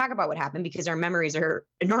not going to talk about what happened because our memories are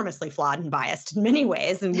enormously flawed and biased in many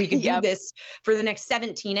ways. And we could do this for the next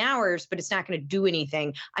 17 hours, but it's not going to do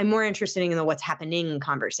anything. I'm more interested in the what's happening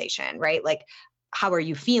conversation, right? Like, how are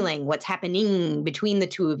you feeling? What's happening between the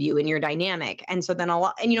two of you in your dynamic? And so then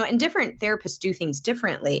and different therapists do things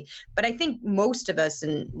differently. But I think most of us,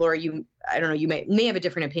 and Laura, I don't know, you may have a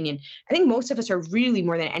different opinion. I think most of us are really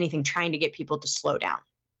more than anything trying to get people to slow down.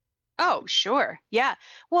 Oh, sure. Yeah.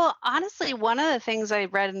 Well, honestly, one of the things I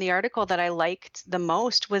read in the article that I liked the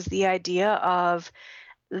most was the idea of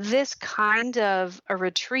this kind of a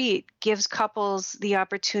retreat gives couples the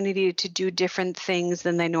opportunity to do different things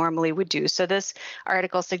than they normally would do. So this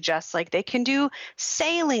article suggests like they can do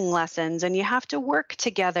sailing lessons, and you have to work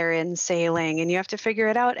together in sailing and you have to figure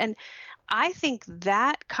it out. And I think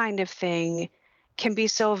that kind of thing can be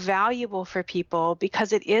so valuable for people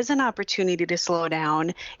because it is an opportunity to slow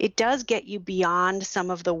down. It does get you beyond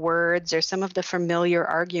some of the words or some of the familiar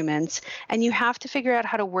arguments, and you have to figure out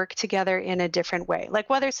how to work together in a different way.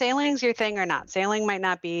 Like whether sailing's your thing or not, sailing might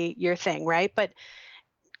not be your thing, right? But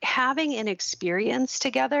having an experience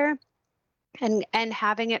together and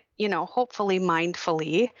having it, hopefully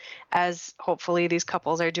mindfully, as hopefully these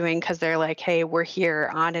couples are doing because they're like, hey, we're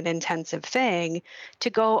here on an intensive thing, to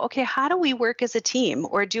go, okay, how do we work as a team,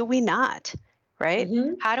 or do we not? Right?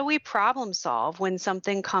 Mm-hmm. How do we problem solve when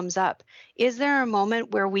something comes up? Is there a moment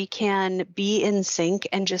where we can be in sync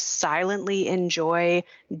and just silently enjoy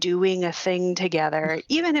doing a thing together,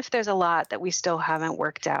 even if there's a lot that we still haven't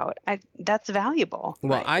worked out? That's valuable.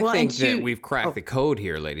 Well, I think that we've cracked the code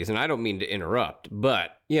here, ladies, and I don't mean to interrupt,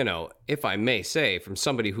 but, if I may say, from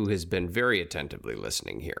somebody who has been very attentively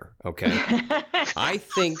listening here, okay, I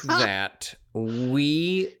think that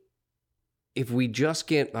if we just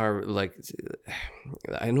get I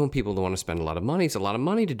know people don't want to spend a lot of money. It's a lot of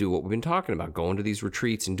money to do what we've been talking about, going to these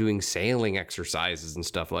retreats and doing sailing exercises and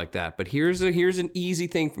stuff like that. But here's an easy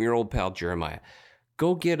thing from your old pal Jeremiah.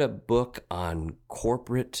 Go get a book on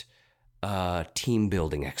corporate team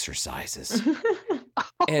building exercises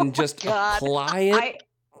and just apply it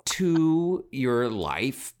to your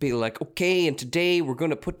life. Be like, okay, and today we're going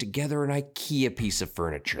to put together an IKEA piece of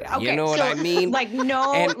furniture. Okay, you know what I mean? I'm going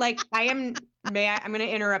to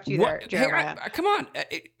interrupt you there, Jeremiah. Come on.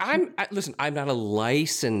 Listen, I'm not a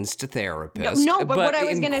licensed therapist. No, but what I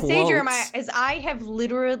was going to say, Jeremiah, is I have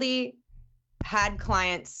literally had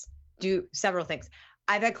clients do several things.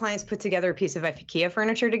 I've had clients put together a piece of IKEA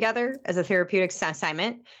furniture together as a therapeutic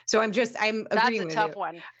assignment. So I'm agreeing with you. That's a tough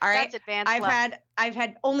one. All right. That's advanced. I've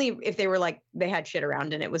had only if they were like, they had shit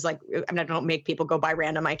around and it was like, I don't make people go buy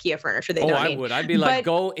random IKEA furniture. They don't need. Would. I'd be like,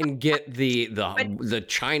 go and get the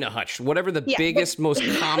China hutch, whatever the biggest, most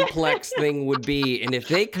complex thing would be. And if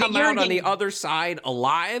they come out on the other side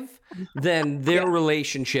alive, then their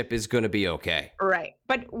relationship is going to be okay. Right.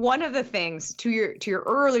 But one of the things to your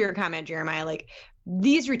earlier comment, Jeremiah, like,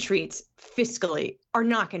 these retreats fiscally are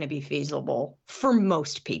not going to be feasible for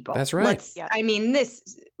most people. That's right. I mean,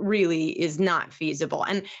 this really is not feasible.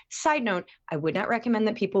 And side note, I would not recommend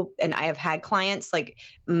that people, and I have had clients like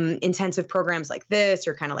intensive programs like this,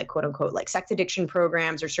 or kind of like quote unquote, like sex addiction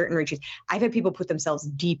programs or certain retreats. I've had people put themselves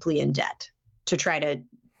deeply in debt to try to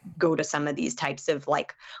go to some of these types of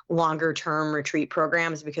like longer term retreat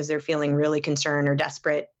programs because they're feeling really concerned or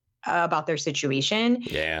desperate about their situation.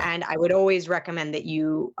 Yeah. And I would always recommend that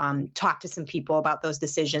you talk to some people about those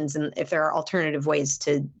decisions and if there are alternative ways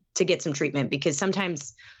to get some treatment, because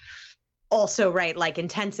sometimes also, right, like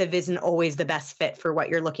intensive isn't always the best fit for what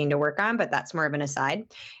you're looking to work on, but that's more of an aside.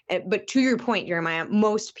 But to your point, Jeremiah,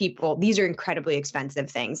 most people, these are incredibly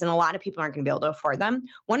expensive things and a lot of people aren't going to be able to afford them.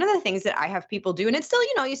 One of the things that I have people do, and it's still,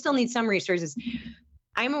 you still need some resources.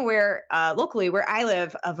 I'm aware locally where I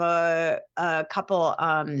live of a couple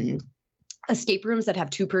escape rooms that have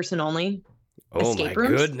 2-person only escape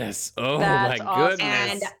rooms. Goodness. Oh That's my awesome.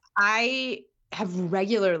 goodness. And I have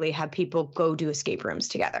regularly had people go do escape rooms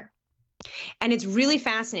together. And it's really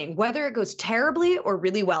fascinating. Whether it goes terribly or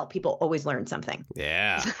really well, people always learn something.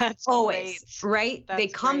 Yeah. That's always, great. right? That's they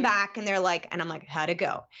come great. back and they're like, and I'm like, how'd it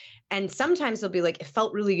go? And sometimes they'll be like, it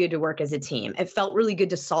felt really good to work as a team. It felt really good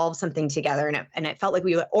to solve something together. And it felt like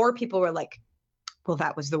or people were like, well,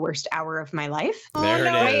 that was the worst hour of my life. There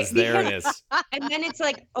it is. There it is. And then it's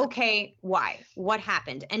like, okay, why? What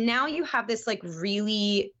happened? And now you have this like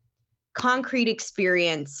really concrete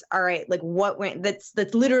experience. All right, like what went, that's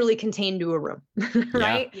literally contained to a room,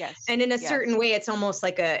 right? Yes. And in a certain way, it's almost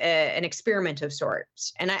like an experiment of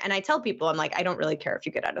sorts. And I tell people, I'm like, I don't really care if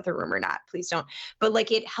you get out of the room or not, please don't. But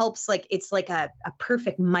like, it helps, like, it's like a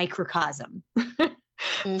perfect microcosm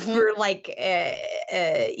for like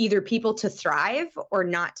either people to thrive or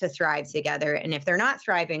not to thrive together. And if they're not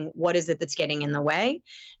thriving, what is it that's getting in the way?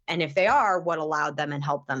 And if they are, what allowed them and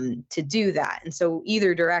helped them to do that? And so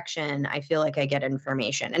either direction, I feel like I get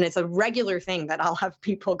information. And it's a regular thing that I'll have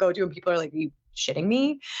people go to, and people are like, are you shitting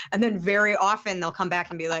me? And then very often they'll come back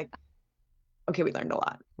and be like, okay, we learned a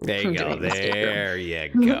lot. There you go. There you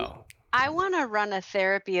go. I want to run a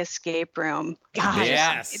therapy escape room. Gosh.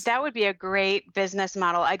 Yes. That would be a great business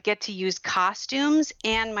model. I'd get to use costumes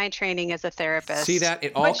and my training as a therapist. See that?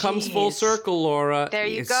 It all comes full circle, Laura. There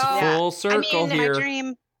you it's go. Full circle here. My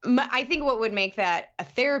dream. I think what would make that a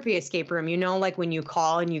therapy escape room, like when you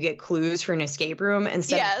call and you get clues for an escape room,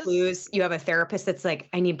 instead of clues, you have a therapist that's like,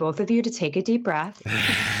 I need both of you to take a deep breath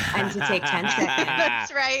and to take 10 seconds.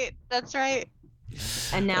 That's right. That's right.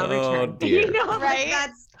 And now return. Dear. Right?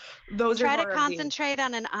 Those Try are to concentrate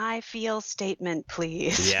on an I feel statement,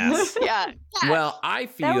 please. Yes. Yeah. Well, I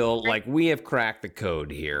feel like we have cracked the code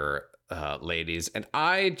here, ladies. And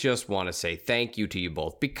I just want to say thank you to you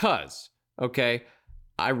both because, okay,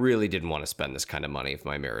 I really didn't want to spend this kind of money if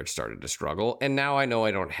my marriage started to struggle. And now I know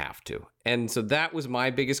I don't have to. And so that was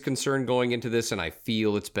my biggest concern going into this. And I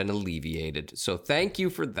feel it's been alleviated. So thank you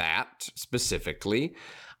for that specifically.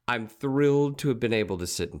 I'm thrilled to have been able to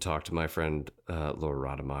sit and talk to my friend Laura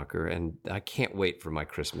Rademacher, and I can't wait for my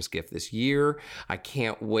Christmas gift this year. I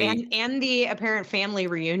can't wait. And the apparent family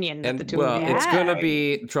reunion that the two of you. It's going to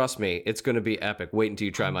be, trust me, it's going to be epic. Wait until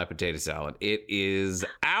you try my potato salad. It is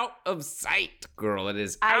out of sight, girl. It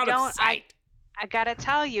is out of sight. I got to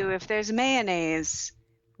tell you, if there's mayonnaise,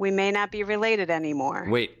 we may not be related anymore.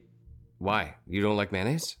 Wait, why? You don't like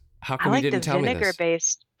mayonnaise? How come you didn't tell me this? I like the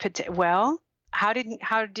vinegar-based potato. Well, how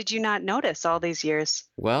did you not notice all these years?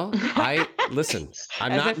 Well, listen,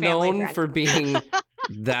 I'm As a not family known friend. for being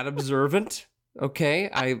that observant. Okay,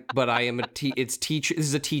 but I am this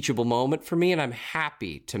is a teachable moment for me, and I'm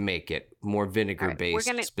happy to make it more vinegar based.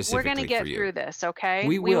 We're gonna get through this, okay?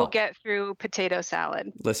 We will get through potato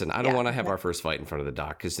salad. Listen, I don't want to have our first fight in front of the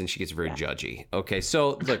doc because then she gets very judgy. Okay,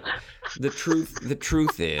 so look, the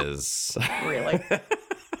truth is Really?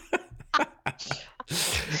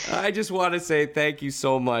 I just want to say thank you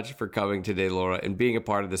so much for coming today, Laura, and being a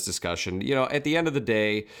part of this discussion. At the end of the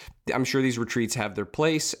day, I'm sure these retreats have their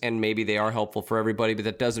place and maybe they are helpful for everybody, but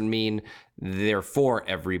that doesn't mean they're for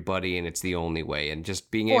everybody and it's the only way. And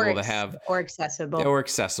just being able to have or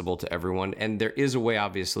accessible to everyone. And there is a way,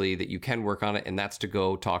 obviously, that you can work on it, and that's to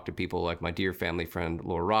go talk to people like my dear family friend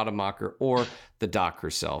Laura Rademacher or the doc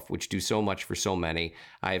herself, which do so much for so many.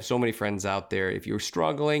 I have so many friends out there. If you're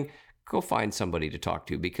struggling, go find somebody to talk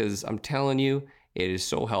to, because I'm telling you, it is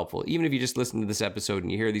so helpful. Even if you just listen to this episode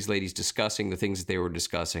and you hear these ladies discussing the things that they were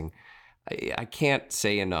discussing, I can't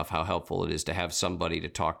say enough how helpful it is to have somebody to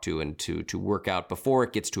talk to and to work out before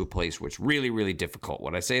it gets to a place where it's really, really difficult.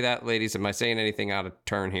 Would I say that, ladies? Am I saying anything out of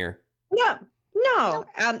turn here? Yeah. No.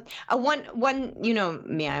 One,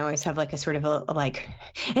 me, I always have like a sort of a like,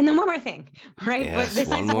 and then one more thing, right? Yes, but this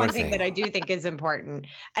one is more one thing thing that I do think is important.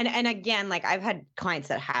 And again, like I've had clients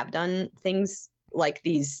that have done things like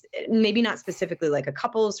these, maybe not specifically like a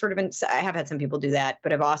couple sort of, I have had some people do that,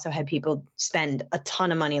 but I've also had people spend a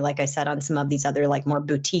ton of money, like I said, on some of these other like more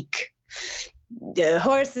boutique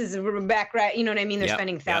horses back, right? You know what I mean? They're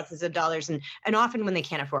spending thousands of dollars and often when they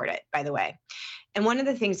can't afford it, by the way. And one of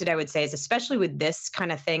the things that I would say is, especially with this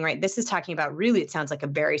kind of thing, right? This is talking about really, it sounds like a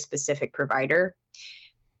very specific provider.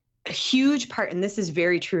 A huge part, and this is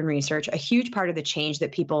very true in research, a huge part of the change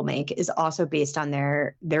that people make is also based on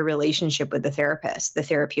their relationship with the therapist, the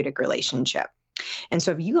therapeutic relationship. And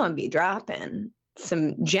so if you're going to be dropping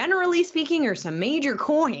some, generally speaking, or some major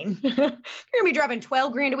coin, you're going to be dropping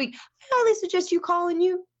 $12,000 a week, I highly suggest you call and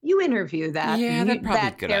you interview that,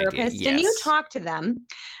 that therapist, yes. And you talk to them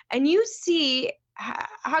and you see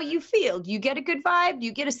how you feel. Do you get a good vibe? Do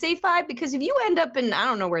you get a safe vibe? Because if you end up in, I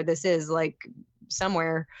don't know where this is, like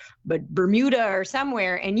somewhere, but Bermuda or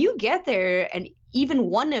somewhere, and you get there and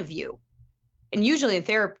even one of you, and usually in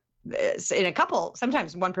therapy, in a couple,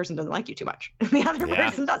 sometimes one person doesn't like you too much. The other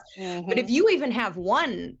person does. Mm-hmm. But if you even have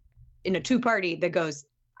one in a two-party that goes,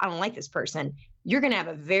 I don't like this person, you're going to have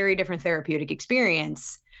a very different therapeutic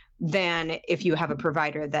experience than if you have a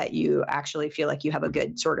provider that you actually feel like you have a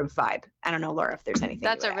good sort of vibe. I don't know, Laura, if there's anything.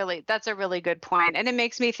 That's a really good point. And it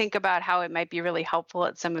makes me think about how it might be really helpful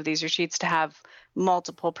at some of these retreats to have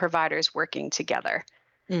multiple providers working together.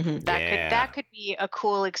 Mm-hmm. That could be a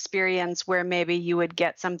cool experience where maybe you would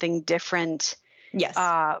get something different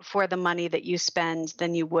for the money that you spend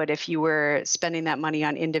than you would if you were spending that money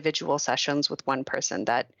on individual sessions with one person.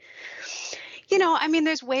 That,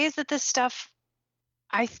 there's ways that this stuff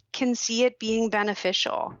can see it being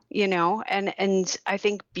beneficial, and I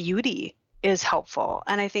think beauty is helpful.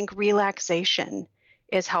 And I think relaxation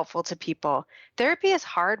is helpful to people. Therapy is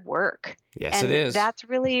hard work. Yes, and it is.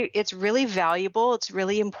 it's really valuable. It's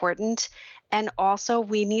really important. And also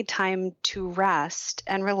we need time to rest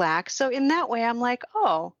and relax. So in that way, I'm like,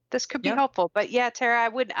 oh, this could be helpful. But yeah,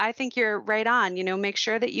 Tara, I think you're right on. Make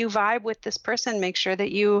sure that you vibe with this person, make sure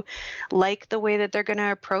that you like the way that they're going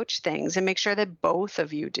to approach things, and make sure that both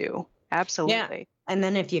of you do. Absolutely. Yeah. And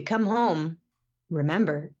then if you come home,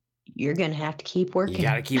 remember, you're going to have to keep working. You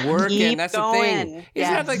got to keep working. Keep That's going. the thing.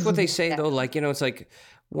 Isn't that like what they say, Yes. though? Like, it's like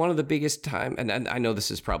one of the biggest time, and I know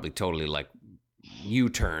this is probably totally like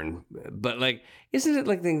U-turn, but like, isn't it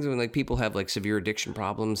like things when like people have like severe addiction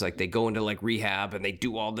problems, like they go into like rehab and they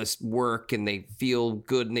do all this work and they feel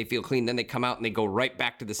good and they feel clean, then they come out and they go right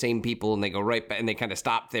back to the same people and they go right back and they kind of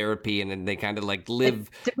stop therapy and then they kind of like live.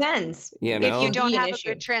 It depends. If you don't Be an have a issue.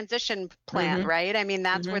 good transition plan, right? I mean,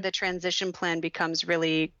 that's where the transition plan becomes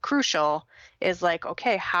really crucial, is like,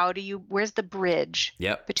 okay, where's the bridge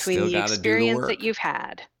between Still the gotta do the experience work. that you've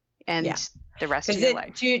had and the rest of your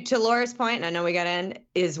life? To Laura's point, and I know we got to end,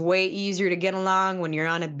 is way easier to get along when you're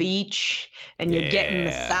on a beach and you're getting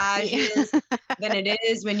massages than it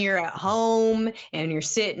is when you're at home and you're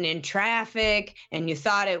sitting in traffic and you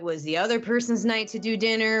thought it was the other person's night to do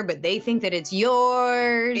dinner, but they think that it's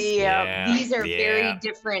yours. Yeah. These are very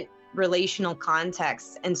different relational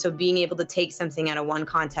contexts. And so being able to take something out of one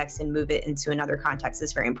context and move it into another context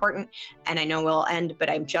is very important. And I know we'll end, but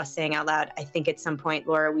I'm just saying out loud, I think at some point,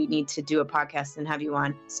 Laura, we need to do a podcast and have you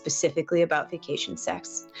on specifically about vacation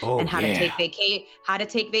sex and how to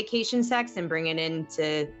take vacation sex and bring it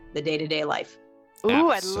into the day-to-day life.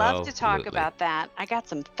 Ooh, I'd love to talk about that. I got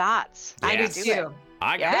some thoughts. I do too.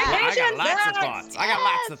 I got lots of thoughts. I got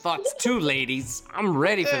lots of thoughts too, ladies. I'm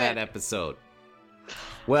ready for that episode.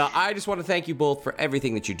 Well, I just want to thank you both for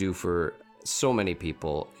everything that you do for so many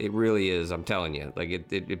people. It really is, I'm telling you. Like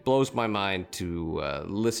it blows my mind to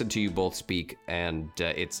listen to you both speak, and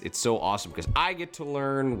it's so awesome because I get to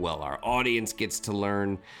learn, well, our audience gets to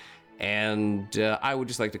learn, and I would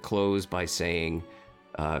just like to close by saying,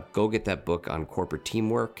 go get that book on corporate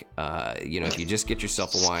teamwork. If you just get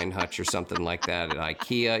yourself a wine hutch or something like that at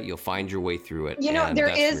IKEA, you'll find your way through it.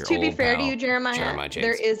 There is, to be fair to you, Jeremiah, James.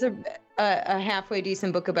 there is a halfway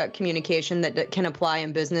decent book about communication that can apply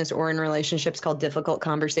in business or in relationships called Difficult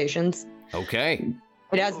Conversations. Okay.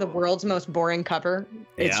 It has the world's most boring cover.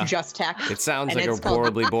 It's just text. It sounds like a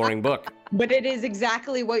horribly boring book. But it is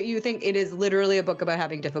exactly what you think. It is literally a book about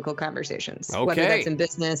having difficult conversations, whether that's in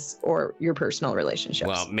business or your personal relationships.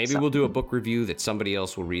 Well, maybe we'll do a book review that somebody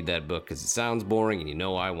else will read that book because it sounds boring and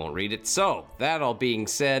I won't read it. So, that all being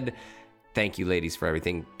said, thank you, ladies, for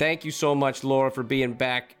everything. Thank you so much, Laura, for being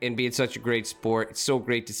back and being such a great sport. It's so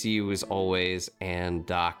great to see you as always. And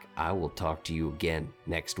Doc, I will talk to you again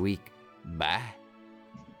next week. Bye.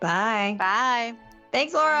 Bye. Bye.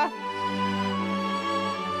 Thanks, Laura.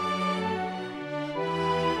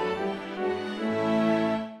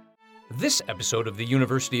 This episode of the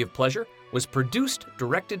University of Pleasure was produced,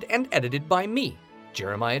 directed, and edited by me,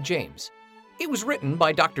 Jeremiah James. It was written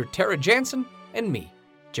by Dr. Tara Jansen and me,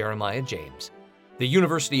 Jeremiah James. The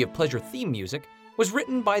University of Pleasure theme music was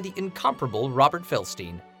written by the incomparable Robert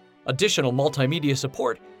Felstein. Additional multimedia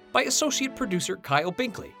support by associate producer Kyle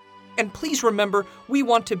Binkley. And please remember, we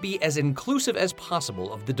want to be as inclusive as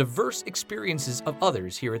possible of the diverse experiences of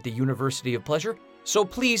others here at the University of Pleasure. So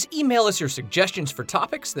please email us your suggestions for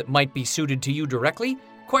topics that might be suited to you directly,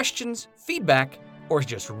 questions, feedback, or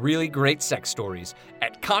just really great sex stories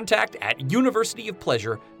at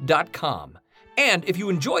contact@universityofpleasure.com. And if you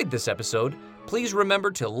enjoyed this episode, please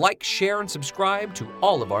remember to like, share, and subscribe to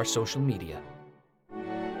all of our social media.